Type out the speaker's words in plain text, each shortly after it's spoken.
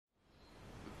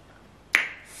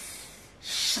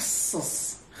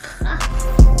sus.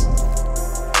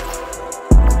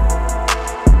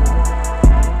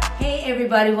 Hey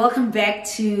everybody, welcome back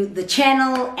to the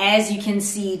channel. As you can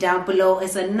see down below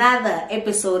is another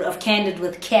episode of Candid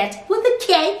with Kat, with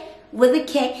a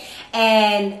K.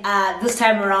 And this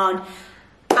time around,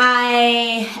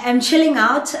 I am chilling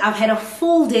out. I've had a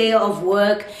full day of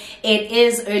work. It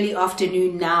is early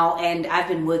afternoon now, and I've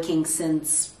been working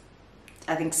since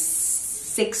I think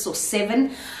 6 or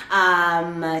 7,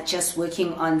 just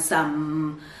working on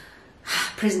some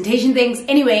presentation things.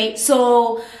 Anyway,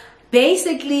 so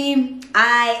basically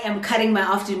I am cutting my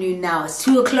afternoon now. It's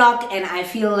 2 o'clock and I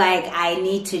feel like I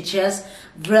need to just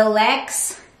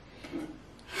relax,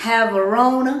 have a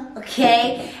Rona,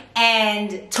 okay,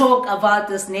 and talk about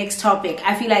this next topic.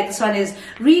 I feel like this one is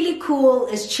really cool,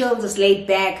 it's chilled, it's laid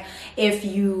back. If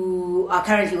you are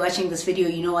currently watching this video,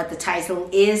 you know what the title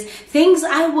is. Things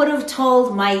I would have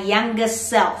told my younger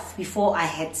self before I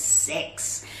had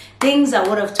sex. Things I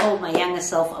would have told my younger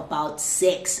self about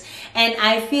sex. And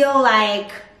I feel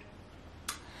like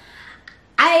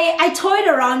I toyed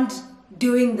around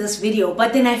doing this video,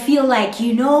 but then I feel like,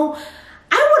 you know,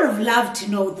 I would have loved to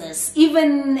know this,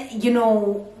 even, you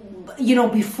know,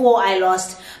 before I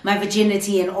lost my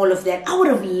virginity and all of that. I would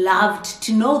have loved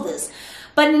to know this.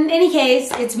 But in any case,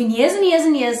 it's been years and years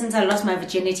and years since I lost my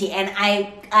virginity, and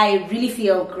I really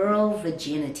feel, girl,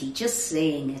 virginity, just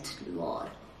saying it, Lord.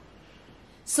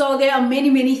 So there are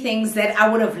many things that I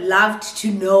would have loved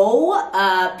to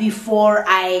know before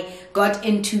I got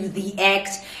into the act.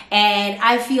 And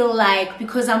I feel like,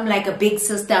 because I'm like a big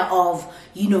sister of,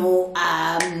 you know,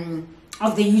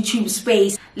 of the YouTube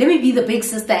space, let me be the big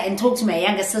sister and talk to my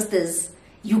younger sisters,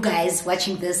 you guys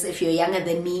watching this, if you're younger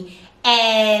than me,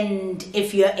 and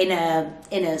if you're in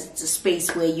a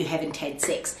space where you haven't had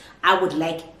sex. I would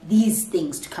like these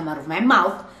things to come out of my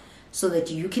mouth so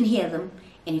that you can hear them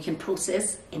and you can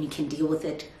process and you can deal with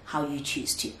it how you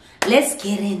choose to. Let's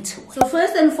get into it. So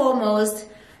first and foremost,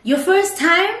 your first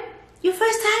time,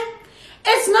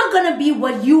 it's not gonna be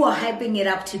what you are hyping it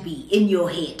up to be in your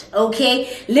head,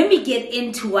 okay? Let me get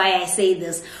into why I say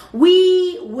this.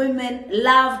 We women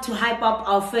love to hype up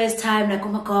our first time, like, oh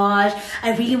my gosh,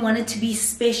 I really want it to be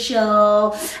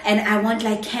special and I want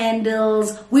like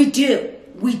candles. We do.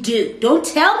 Don't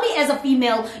tell me as a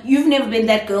female you've never been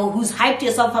that girl who's hyped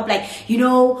yourself up, like, you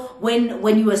know,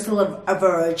 when you were still a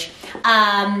virgin,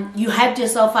 you hyped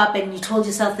yourself up and you told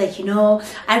yourself that, you know,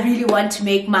 I really want to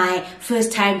make my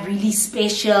first time really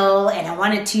special, and I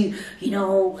wanted to, you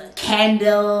know,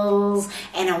 candles,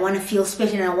 and I want to feel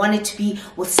special, and I want it to be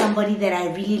with somebody that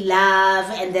I really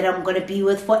love and that I'm gonna be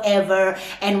with forever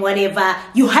and whatever.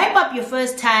 You hype up your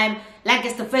first time like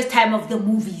it's the first time of the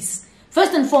movies.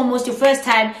 First and foremost, your first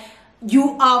time,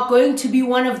 you are going to be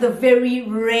one of the very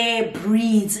rare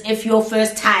breeds if your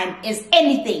first time is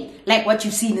anything like what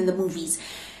you've seen in the movies.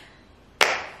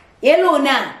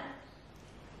 Elona.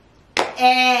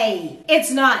 Hey,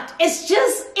 it's not. It's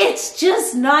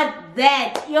just not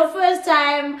that. Your first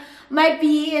time might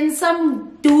be in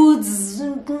some dude's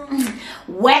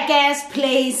whack-ass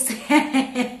place.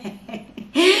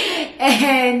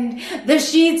 And the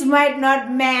sheets might not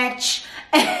match.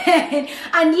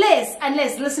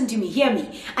 unless listen to me, hear me,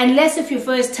 unless if your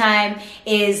first time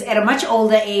is at a much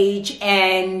older age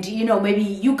and, you know, maybe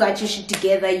you got your shit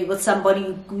together, you with somebody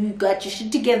you got your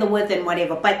shit together with and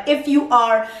whatever. But if you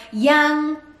are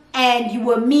young and you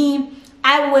were me,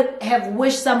 I would have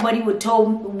wished somebody would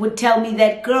tell me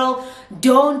that, girl,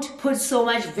 don't put so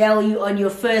much value on your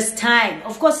first time.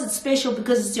 Of course it's special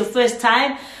because it's your first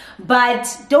time, but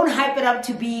don't hype it up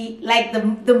to be like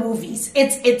the movies.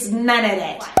 It's none of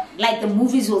that. Like the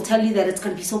movies will tell you that it's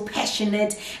going to be so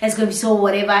passionate, and it's going to be so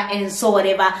whatever and so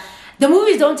whatever. The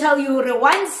movies don't tell you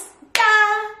once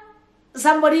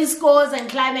somebody scores and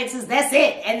climaxes, that's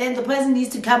it, and then the person needs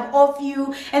to come off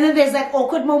you, and then there's that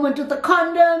awkward moment with the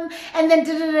condom, and then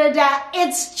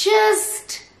it's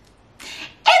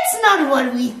not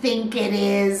what we think it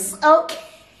is,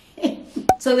 okay?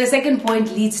 So the second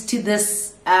point leads to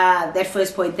this, that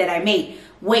first point that I made.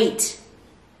 Wait.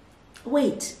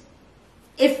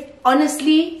 If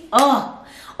honestly,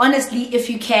 if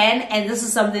you can, and this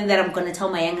is something that I'm gonna tell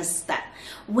my younger sister,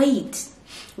 wait.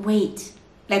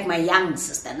 Like my young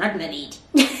sister, not married.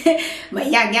 My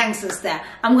young sister.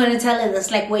 I'm gonna tell her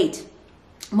this, like, wait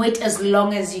as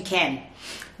long as you can.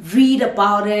 Read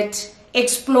about it,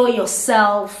 explore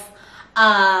yourself.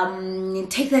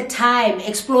 Take that time,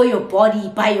 explore your body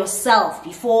by yourself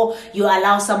before you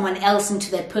allow someone else into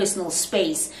that personal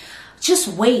space. Just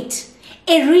wait.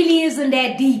 It really isn't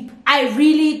that deep. I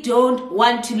really don't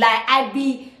want to lie. I'd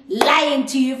be lying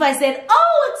to you if I said,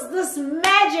 oh, it's this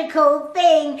magical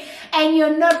thing and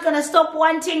you're not going to stop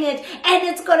wanting it, and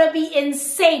it's going to be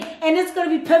insane, and it's going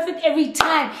to be perfect every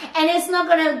time, and it's not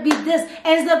going to be this,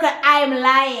 and it's not going to, I'm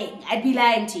lying. I'd be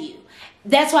lying to you.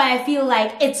 That's why I feel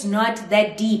like it's not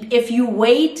that deep. If you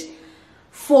wait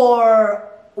for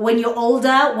when you're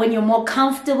older, when you're more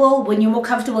comfortable,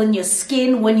 in your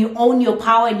skin, when you own your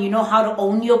power and you know how to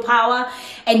own your power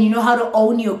and you know how to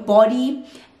own your body,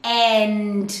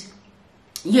 and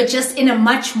you're just in a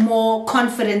much more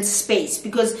confident space.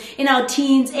 Because in our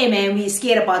teens, hey man, we're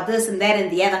scared about this and that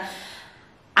and the other.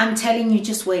 I'm telling you,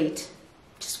 just wait.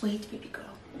 Just wait, baby girl.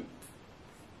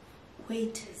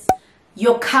 Wait.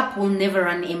 Your cup will never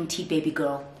run empty, baby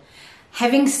girl.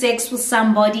 Having sex with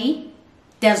somebody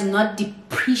does not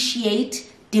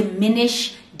depreciate,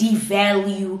 diminish,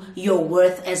 devalue your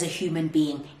worth as a human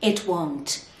being. It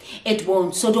won't. It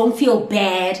won't. So don't feel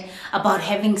bad about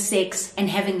having sex and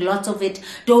having lots of it.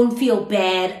 Don't feel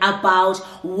bad about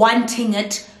wanting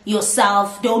it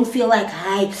yourself. Don't feel like,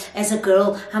 hi, as a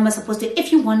girl, how am I supposed to?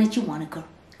 If you want it, you want it, girl.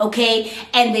 Okay,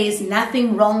 and there's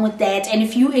nothing wrong with that. And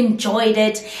if you enjoyed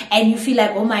it and you feel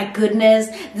like, oh my goodness,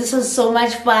 this was so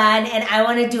much fun and I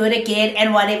want to do it again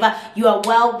and whatever, you are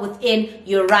well within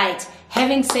your right.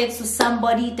 Having sex with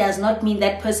somebody does not mean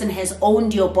that person has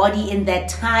owned your body in that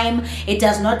time. It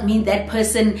does not mean that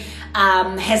person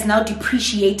has now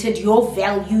depreciated your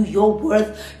value, your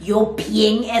worth, your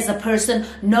being as a person.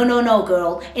 No, no, no,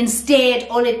 girl. Instead,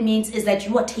 all it means is that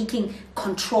you are taking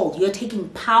control. You're taking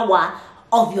power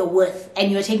of your worth, and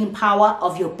you're taking power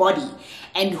of your body,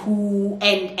 and who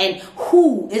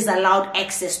is allowed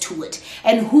access to it,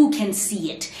 and who can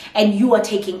see it, and you are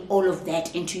taking all of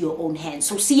that into your own hands.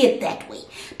 So see it that way.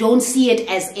 Don't see it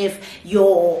as if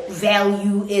your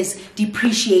value is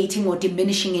depreciating or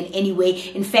diminishing in any way.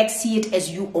 In fact, see it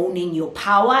as you owning your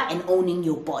power and owning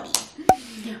your body.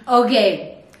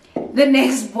 Okay, the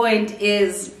next point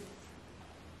is,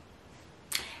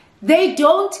 they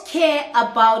don't care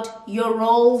about your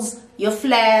rolls, your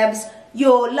flabs,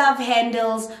 your love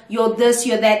handles, your this,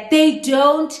 your that. They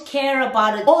don't care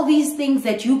about it. All these things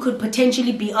that you could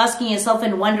potentially be asking yourself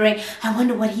and wondering, I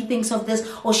wonder what he thinks of this,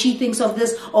 or she thinks of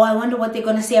this, or I wonder what they're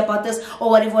going to say about this, or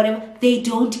whatever, whatever. They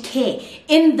don't care.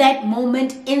 In that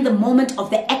moment, in the moment of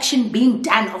the action being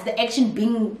done, of the action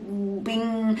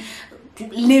being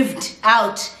lived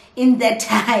out in that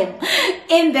time,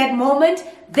 in that moment,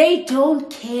 they don't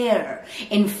care.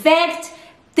 In fact,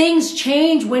 things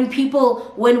change when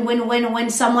people, when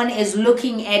someone is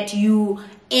looking at you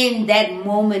in that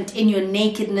moment, in your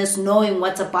nakedness, knowing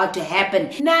what's about to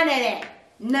happen. None of that.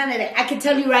 None of that. I can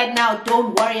tell you right now,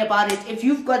 don't worry about it. If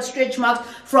you've got stretch marks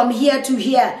from here to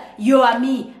here, you are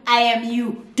me, I am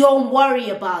you. Don't worry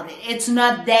about it. It's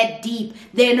not that deep.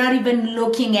 They're not even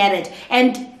looking at it.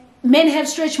 And men have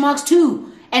stretch marks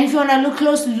too. And if you want to look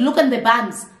closely, look at the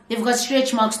bums. They've got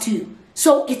stretch marks too.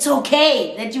 So it's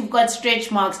okay that you've got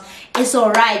stretch marks. It's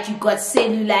alright. You've got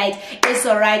cellulite. It's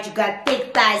alright. You got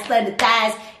thick thighs, slender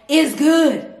thighs. It's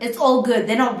good. It's all good.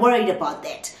 They're not worried about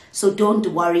that. So don't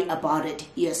worry about it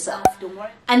yourself. Don't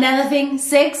worry. Another thing,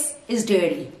 sex is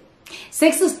dirty.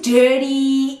 Sex is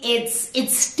dirty.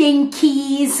 It's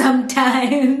stinky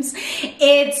sometimes.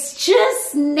 It's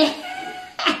just nasty.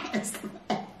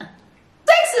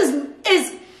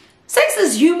 Sex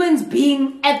is humans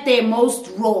being at their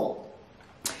most raw.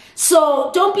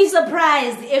 So don't be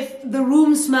surprised if the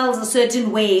room smells a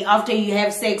certain way after you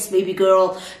have sex, baby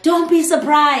girl. Don't be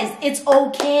surprised. It's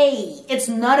okay. It's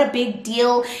not a big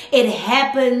deal. It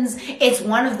happens. It's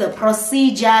one of the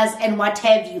procedures and what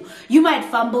have you. You might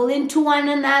fumble into one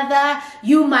another.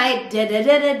 You might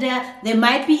There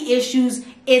might be issues.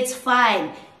 It's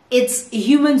fine. It's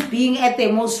humans being at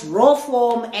their most raw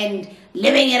form and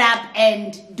living it up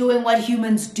and doing what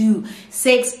humans do.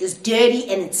 Sex is dirty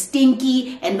and it's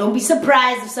stinky, and don't be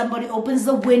surprised if somebody opens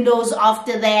the windows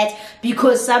after that,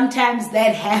 because sometimes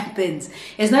that happens.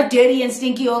 It's not dirty and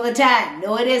stinky all the time.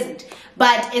 No, it isn't.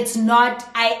 But it's not,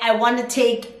 I want to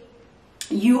take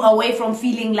you away from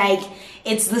feeling like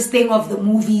it's this thing of the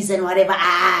movies and whatever.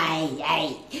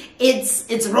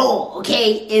 It's raw,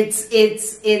 okay?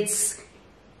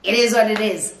 It is what it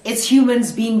is. It's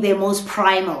humans being their most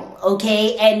primal,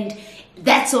 okay? And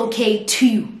that's okay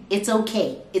too. It's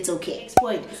okay. It's okay. Next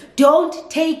point.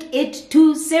 Don't take it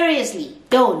too seriously.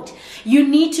 Don't. You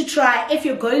need to try, if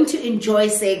you're going to enjoy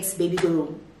sex, baby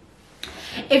girl,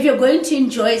 if you're going to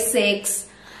enjoy sex,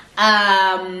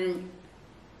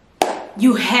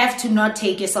 you have to not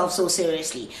take yourself so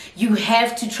seriously. You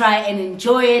have to try and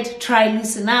enjoy it. Try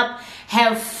loosen up.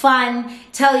 Have fun.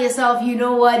 Tell yourself, you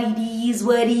know what it is,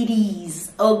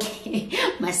 Okay,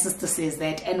 my sister says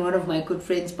that, and one of my good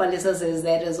friends, Palisa, says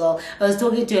that as well. I was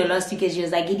talking to her last week and she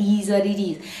was like, it is what it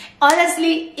is.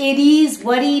 Honestly, it is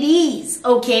what it is.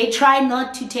 Okay, try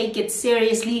not to take it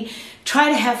seriously. Try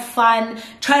to have fun.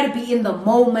 Try to be in the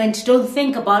moment. Don't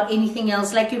think about anything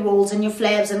else, like your rolls and your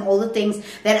flaps and all the things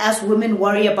that us women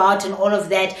worry about and all of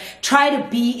that. Try to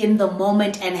be in the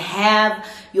moment and have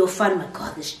your fun. My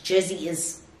God, this jersey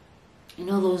is... You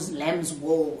know those lamb's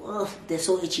wool, ugh, they're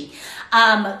so itchy.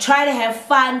 Try to have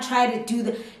fun, try to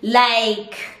do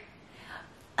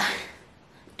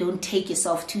don't take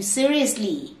yourself too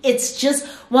seriously. It's just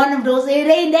one of those, it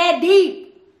ain't that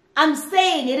deep. I'm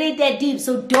saying it ain't that deep,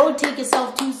 so don't take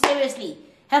yourself too seriously.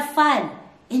 Have fun,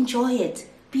 enjoy it,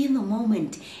 be in the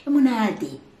moment.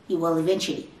 Well,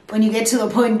 eventually, when you get to the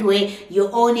point where you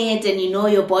own it and you know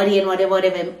your body and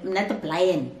whatever, not the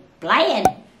blind.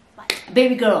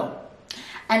 Baby girl.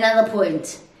 Another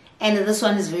point, and this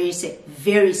one is very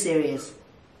serious.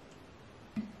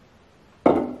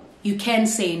 You can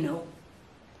say no,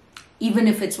 even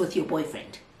if it's with your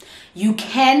boyfriend. You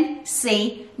can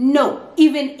say no,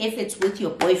 even if it's with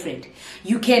your boyfriend.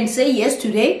 You can say yes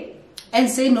today and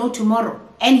say no tomorrow.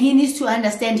 And he needs to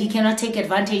understand he cannot take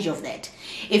advantage of that.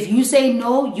 If you say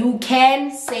no, you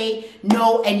can say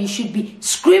no, and you should be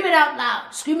screaming out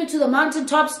loud. Scream it to the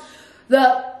mountaintops.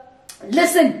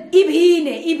 Listen,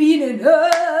 ichante.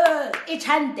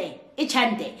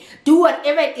 Do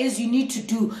whatever it is you need to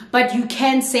do, but you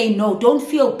can say no. Don't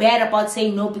feel bad about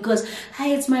saying no because, hi,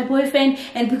 it's my boyfriend,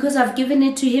 and because I've given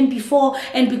it to him before,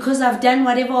 and because I've done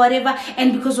whatever,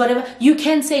 and because whatever. You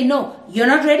can say no. You're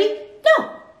not ready?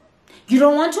 No. You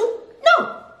don't want to?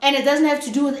 No. And it doesn't have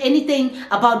to do with anything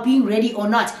about being ready or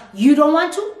not. You don't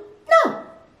want to? No.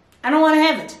 I don't want to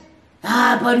have it.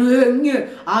 But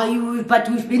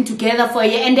we've been together for a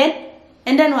year, and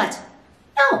then what?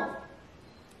 No.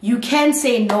 You can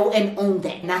say no and own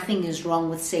that. Nothing is wrong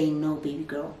with saying no, baby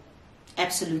girl.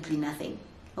 Absolutely nothing.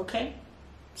 Okay?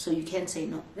 So you can say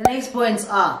no. The next points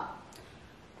are: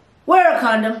 wear a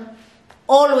condom.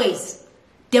 Always.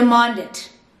 Demand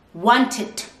it. Want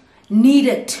it. Need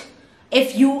it.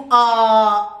 If you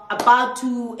are about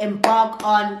to embark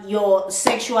on your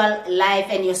sexual life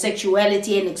and your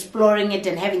sexuality and exploring it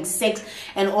and having sex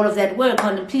and all of that, wear a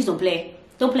condom. Please don't play.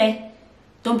 Don't play.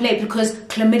 Don't play, because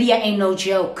chlamydia ain't no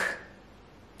joke.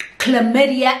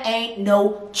 Chlamydia ain't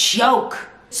no joke.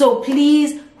 So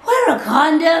please wear a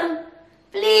condom.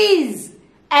 Please.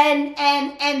 And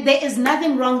there is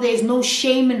nothing wrong. There is no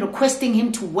shame in requesting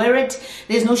him to wear it.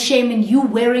 There's no shame in you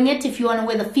wearing it. If you want to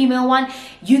wear the female one,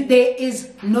 there is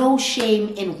no shame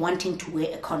in wanting to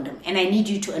wear a condom. And I need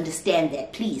you to understand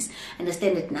that. Please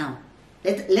understand it now.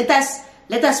 Let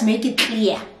us make it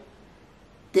clear.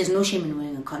 There's no shame in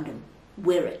wearing a condom.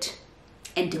 Wear it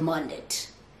and demand it.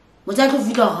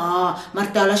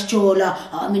 Martala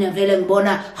Schola, mina vela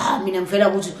ngibona, mina ngivela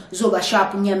ukuthi uzoba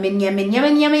sharp nyamen.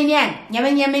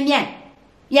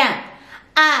 Yeah.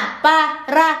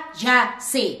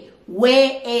 Aparajase.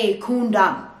 Wear a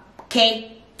condom.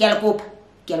 Okay?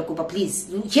 Gyalakopa, please.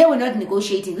 Here we're not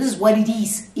negotiating. This is what it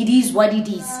is. It is what it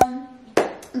is.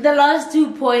 The last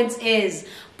 2 points is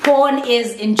porn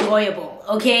is enjoyable.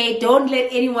 Okay, don't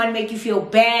let anyone make you feel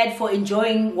bad for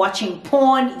enjoying watching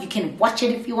porn. You can watch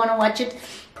it if you want to watch it,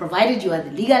 provided you are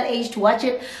the legal age to watch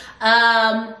it.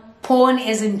 Porn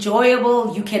is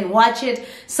enjoyable. You can watch it.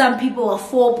 Some people are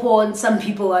for porn, some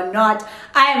people are not.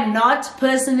 I am not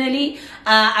personally.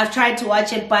 I've tried to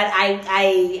watch it, but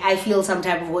I feel some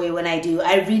type of way when I do.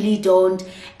 I really don't.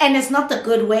 And it's not the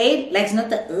good way. Like, it's not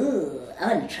the, oh,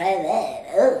 I want to try that.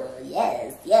 Oh,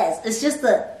 yes. It's just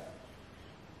the,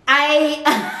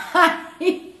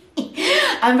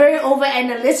 I'm very over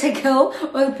analytical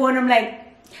with porn. I'm like,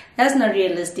 that's not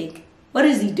realistic. What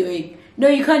is he doing? No,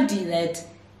 you can't do that.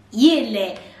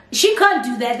 Yeah, she can't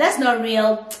do that. That's not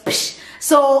real.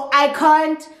 So I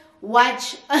can't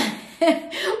watch.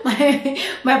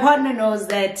 My partner knows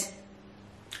that.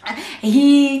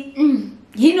 He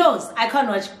knows I can't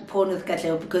watch porn with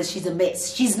Katleho because she's a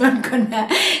mess. She's gonna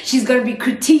be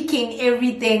critiquing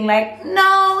everything like,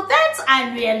 no, that's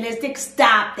unrealistic.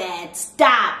 Stop that.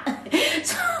 Stop.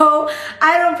 So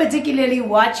I don't particularly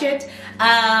watch it.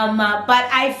 But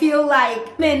I feel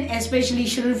like men especially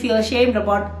shouldn't feel ashamed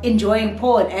about enjoying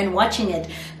porn and watching it,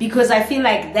 because I feel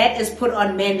like that is put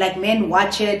on men. Like, men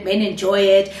watch it, men enjoy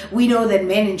it. We know that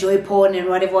men enjoy porn and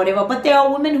whatever, but there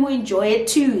are women who enjoy it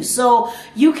too. So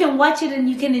you can watch it and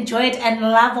you can enjoy it and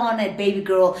love on it, baby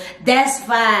girl. That's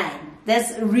fine.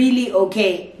 That's really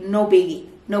okay. No biggie.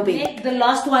 No biggie. The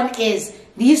last one is,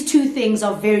 these two things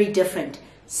are very different.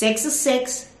 Sex is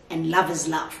sex and love is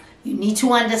love. You need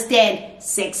to understand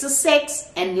sex is sex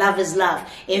and love is love.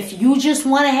 If you just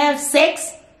want to have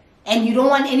sex and you don't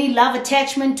want any love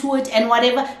attachment to it and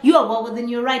whatever, you are well within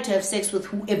your right to have sex with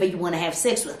whoever you want to have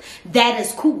sex with. That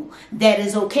is cool. That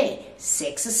is okay.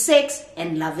 Sex is sex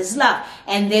and love is love.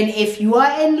 And then if you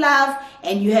are in love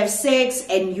and you have sex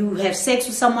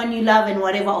with someone you love and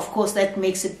whatever, of course that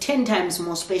makes it 10 times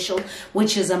more special,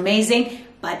 which is amazing.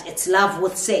 But it's love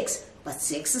with sex. But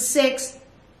sex is sex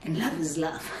and love is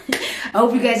love. I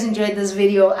hope you guys enjoyed this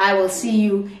video. I will see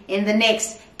you in the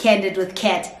next Candid with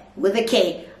Kat with a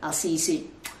K. I'll see you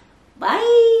soon.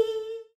 Bye.